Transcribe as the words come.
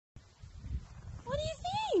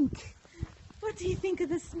think? What do you think of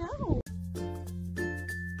the snow?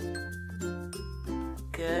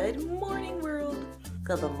 Good morning, world.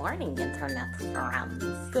 Good morning, internet friends.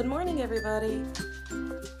 Good morning, everybody.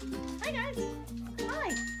 Hi, guys.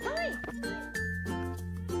 Hi. Hi.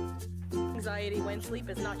 Anxiety when sleep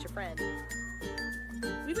is not your friend.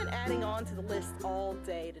 We've been adding on to the list all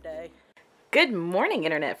day today. Good morning,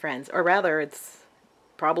 internet friends. Or rather, it's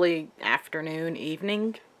probably afternoon,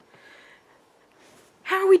 evening.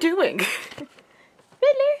 How are we doing?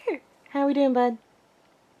 Riddler! How are we doing, bud?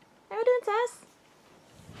 How are we doing, Sass?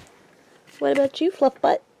 What about you, Fluff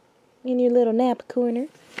Butt? In your little nap corner.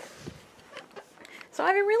 So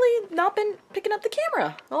I've really not been picking up the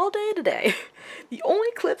camera all day today. The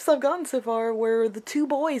only clips I've gotten so far were the two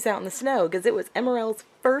boys out in the snow, because it was Emeril's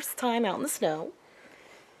first time out in the snow,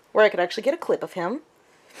 where I could actually get a clip of him.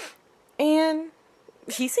 And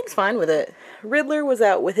he seems fine with it. Riddler was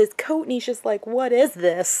out with his coat and he's just like, what is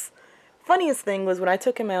this? Funniest thing was when I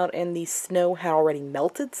took him out and the snow had already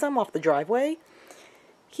melted some off the driveway,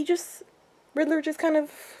 Riddler just kind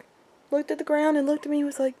of looked at the ground and looked at me and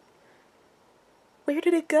was like, where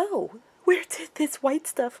did it go? Where did this white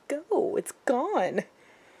stuff go? It's gone.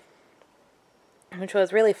 Which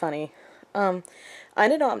was really funny. I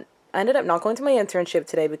ended up not going to my internship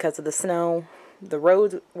today because of the snow. The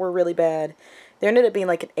roads were really bad. There ended up being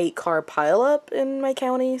like an 8-car pileup in my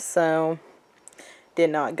county, so did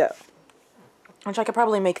not go. Which I could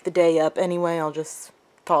probably make the day up anyway. I'll just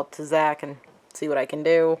talk to Zach and see what I can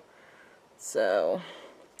do. So,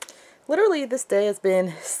 literally this day has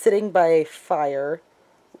been sitting by a fire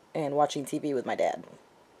and watching TV with my dad.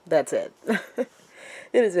 That's it.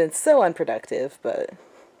 It has been so unproductive, but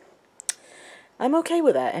I'm okay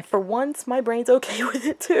with that. And for once, my brain's okay with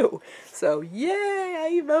it too. So, yay!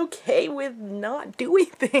 I'm okay with not doing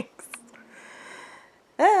things.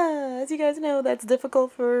 As you guys know, that's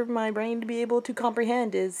difficult for my brain to be able to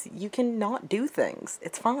comprehend, is you can not do things.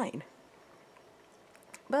 It's fine.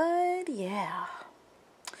 But, yeah.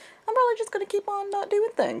 I'm probably just going to keep on not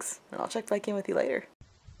doing things. And I'll check back in with you later.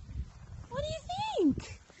 What do you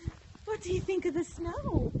think? What do you think of the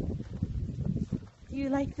snow? Do you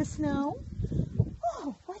like the snow?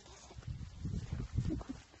 Oh, what is it?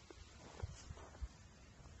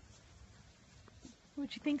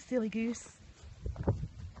 What you think, silly goose?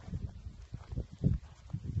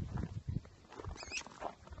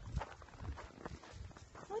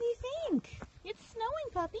 What do you think? It's snowing,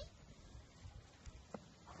 puppy.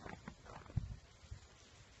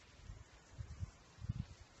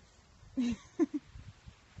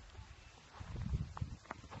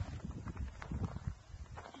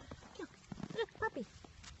 Look, puppy.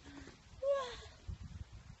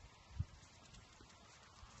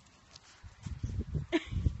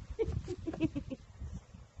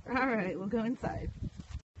 All right, we'll go inside.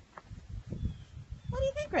 What do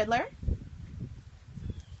you think, Riddler?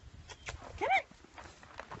 Come on.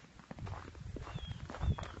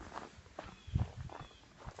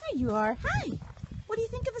 There you are. Hi. What do you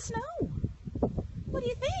think of the snow? What do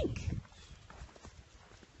you think?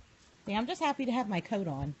 See, I'm just happy to have my coat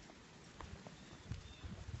on.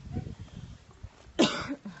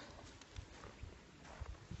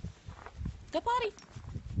 Go potty.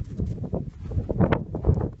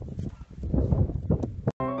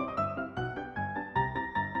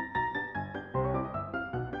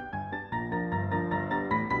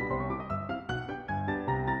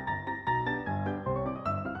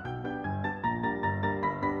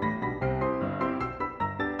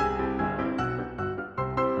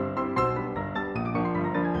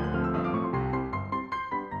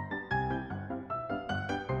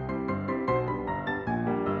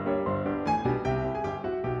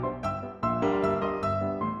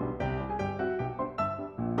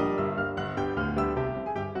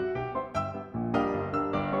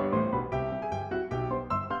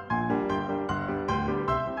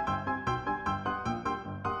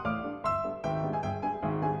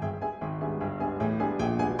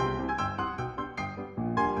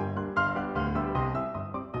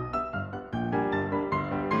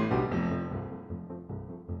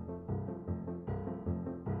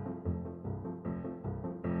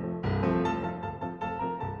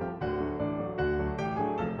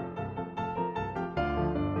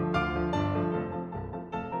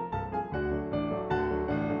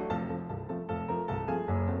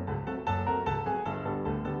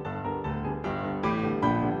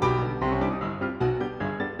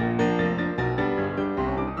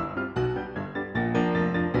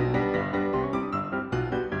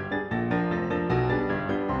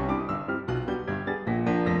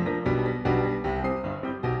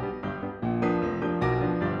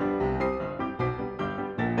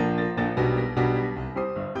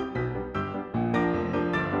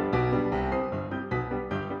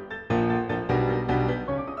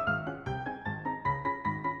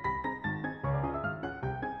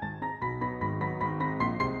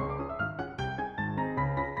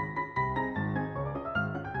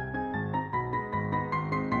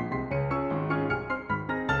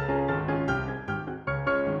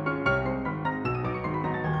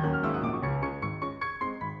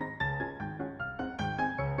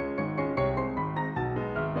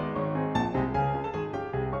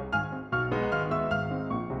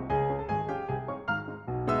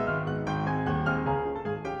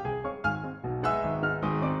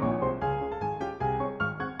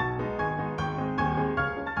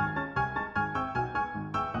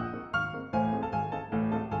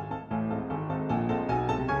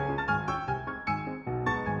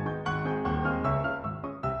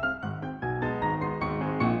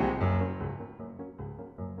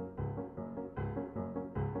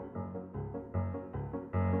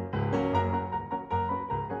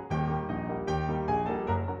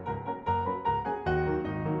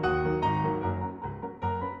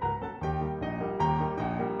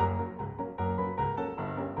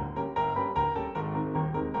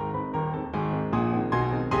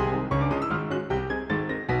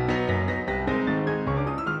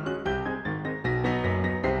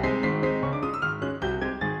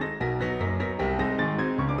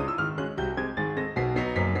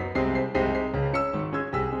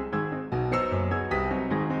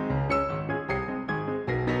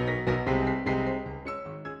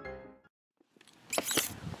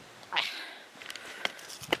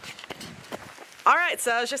 Alright,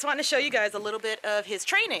 so I was just wanting to show you guys a little bit of his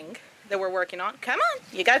training that we're working on. Come on,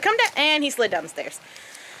 you gotta come down. And he slid down the stairs.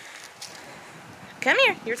 Come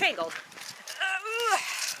here, you're tangled.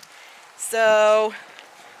 So,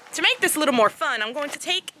 to make this a little more fun, I'm going to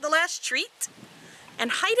take the last treat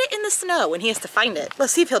and hide it in the snow, and he has to find it.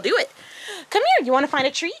 Let's see if he'll do it. Come here, you want to find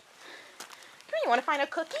a treat? Come here, you want to find a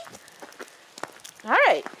cookie?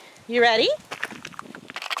 Alright, you ready?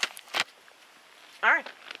 Alright,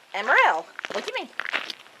 Emeril, look at me.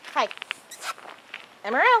 Hi.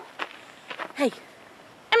 Emeril. Hey,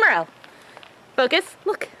 Emeril. Focus,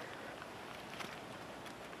 look.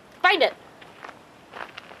 Find it.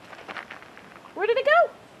 Where did it go?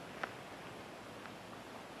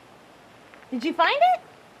 Did you find it?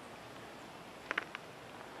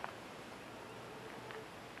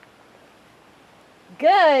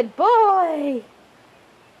 Good boy.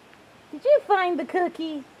 Did you find the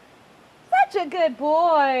cookie? Such a good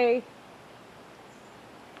boy.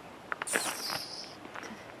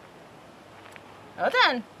 Well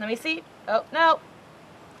done. Let me see. Oh, no.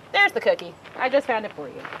 There's the cookie. I just found it for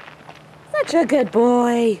you. Such a good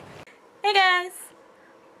boy. Hey guys!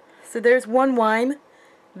 So there's one wine,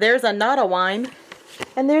 there's a not a wine,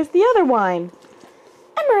 and there's the other wine.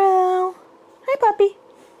 Emeril! Hi puppy!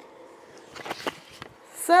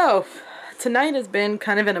 So, tonight has been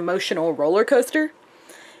kind of an emotional roller coaster.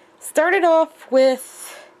 Started off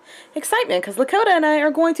with excitement because Lakota and I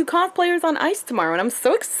are going to Cosplayers on Ice tomorrow, and I'm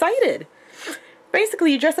so excited!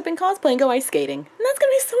 Basically, you dress up in cosplay and go ice skating, and that's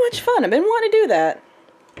going to be so much fun. I've been wanting to do that.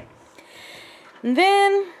 And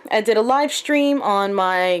then I did a live stream on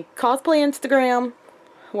my cosplay Instagram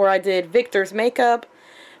where I did Victor's makeup.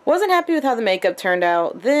 Wasn't happy with how the makeup turned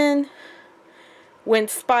out. Then went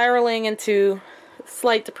spiraling into a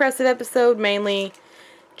slight depressive episode, mainly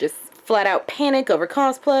just flat out panic over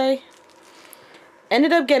cosplay.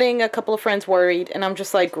 Ended up getting a couple of friends worried, and I'm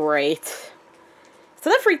just like, great. So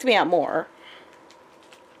that freaked me out more.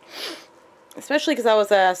 Especially because I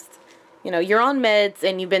was asked, you know, you're on meds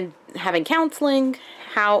and you've been having counseling.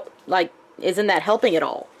 How, like, isn't that helping at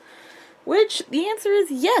all? Which, the answer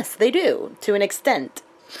is yes, they do, to an extent.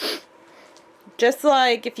 Just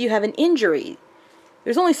like if you have an injury,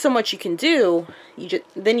 there's only so much you can do.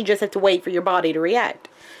 Then you just have to wait for your body to react.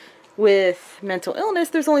 With mental illness,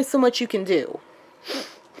 there's only so much you can do.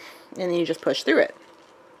 And then you just push through it.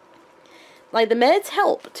 Like, the meds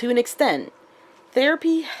help to an extent.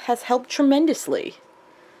 Therapy has helped tremendously.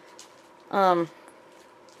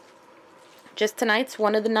 Just tonight's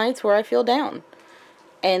one of the nights where I feel down.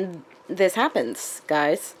 And this happens,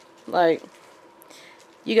 guys. Like,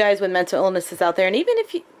 you guys with mental illnesses out there, and even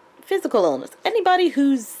if you, physical illness, anybody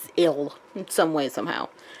who's ill in some way, somehow,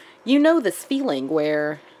 you know this feeling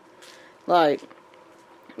where, like,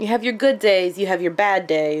 you have your good days, you have your bad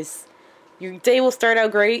days. Your day will start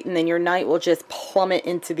out great, and then your night will just plummet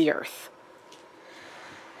into the earth.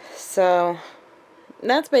 So,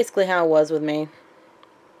 that's basically how it was with me.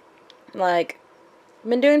 Like, I've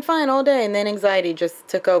been doing fine all day, and then anxiety just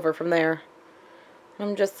took over from there.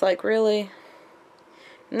 I'm just like, really?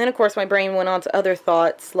 And then, of course, my brain went on to other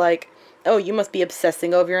thoughts, like, oh, you must be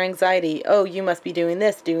obsessing over your anxiety. Oh, you must be doing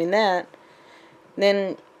this, doing that. And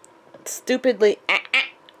then, stupidly,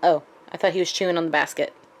 oh, I thought he was chewing on the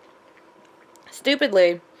basket.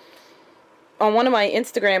 Stupidly, on one of my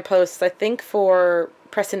Instagram posts, I think for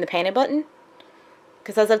pressing the panic button,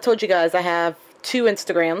 because as I've told you guys, I have 2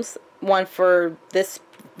 Instagrams, one for this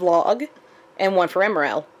vlog and one for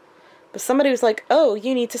Emeril. But somebody was like, oh,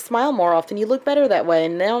 you need to smile more often, you look better that way.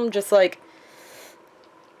 And now I'm just like,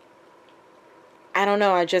 I don't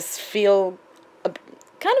know, I just feel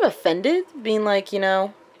kind of offended, being like, you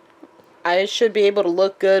know, I should be able to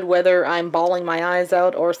look good whether I'm bawling my eyes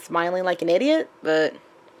out or smiling like an idiot, but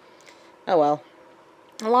oh well.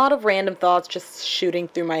 A lot of random thoughts just shooting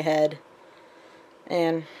through my head.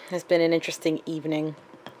 And it's been an interesting evening.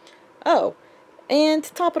 Oh, and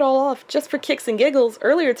to top it all off, just for kicks and giggles,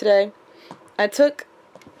 earlier today, I took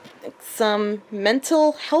some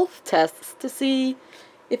mental health tests to see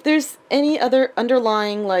if there's any other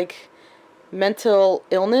underlying, like, mental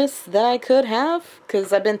illness that I could have,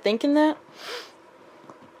 because I've been thinking that.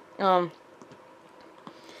 I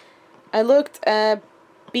looked at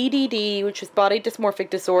BDD, which is body dysmorphic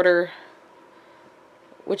disorder,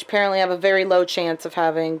 which apparently I have a very low chance of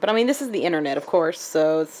having. But I mean, this is the internet, of course,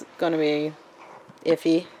 so it's going to be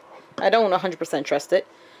iffy. I don't 100% trust it.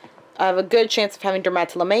 I have a good chance of having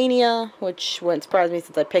dermatillomania, which wouldn't surprise me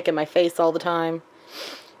since I pick at my face all the time.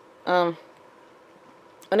 When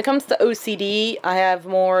it comes to OCD, I have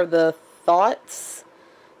more of the thoughts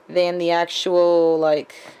than the actual,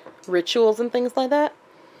 like, rituals and things like that.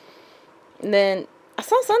 And then I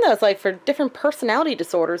saw something that was like for different personality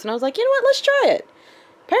disorders, and I was like, you know what, let's try it.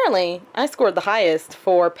 Apparently, I scored the highest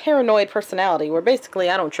for paranoid personality, where basically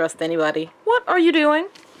I don't trust anybody. What are you doing?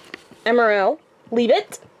 Emeril, leave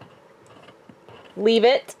it. Leave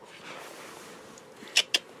it.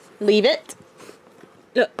 Leave it.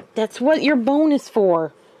 That's what your bone is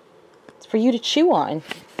for. It's for you to chew on.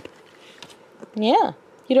 Yeah,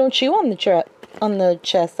 you don't chew on the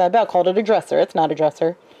chest. I about called it a dresser. It's not a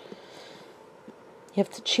dresser. You have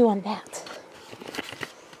to chew on that.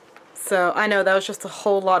 So, I know that was just a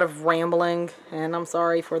whole lot of rambling, and I'm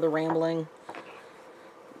sorry for the rambling.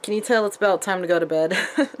 Can you tell it's about time to go to bed?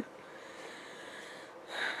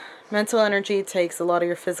 Mental energy takes a lot of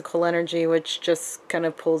your physical energy, which just kind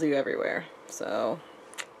of pulls you everywhere. So,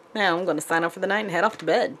 now I'm going to sign off for the night and head off to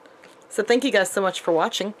bed. So, thank you guys so much for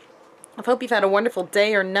watching. I hope you've had a wonderful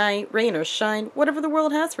day or night, rain or shine, whatever the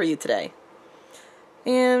world has for you today.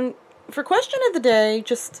 And for question of the day,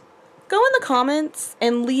 just go in the comments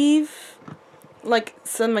and leave like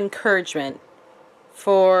some encouragement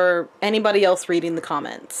for anybody else reading the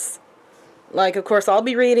comments. Like, of course, I'll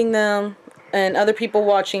be reading them, and other people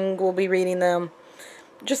watching will be reading them.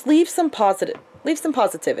 Just leave some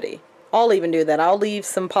positivity. I'll even do that. I'll leave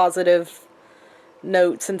some positive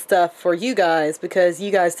notes and stuff for you guys, because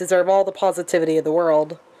you guys deserve all the positivity of the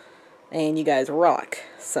world, and you guys rock.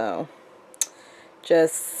 So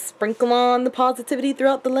just sprinkle on the positivity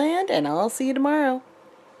throughout the land, and I'll see you tomorrow.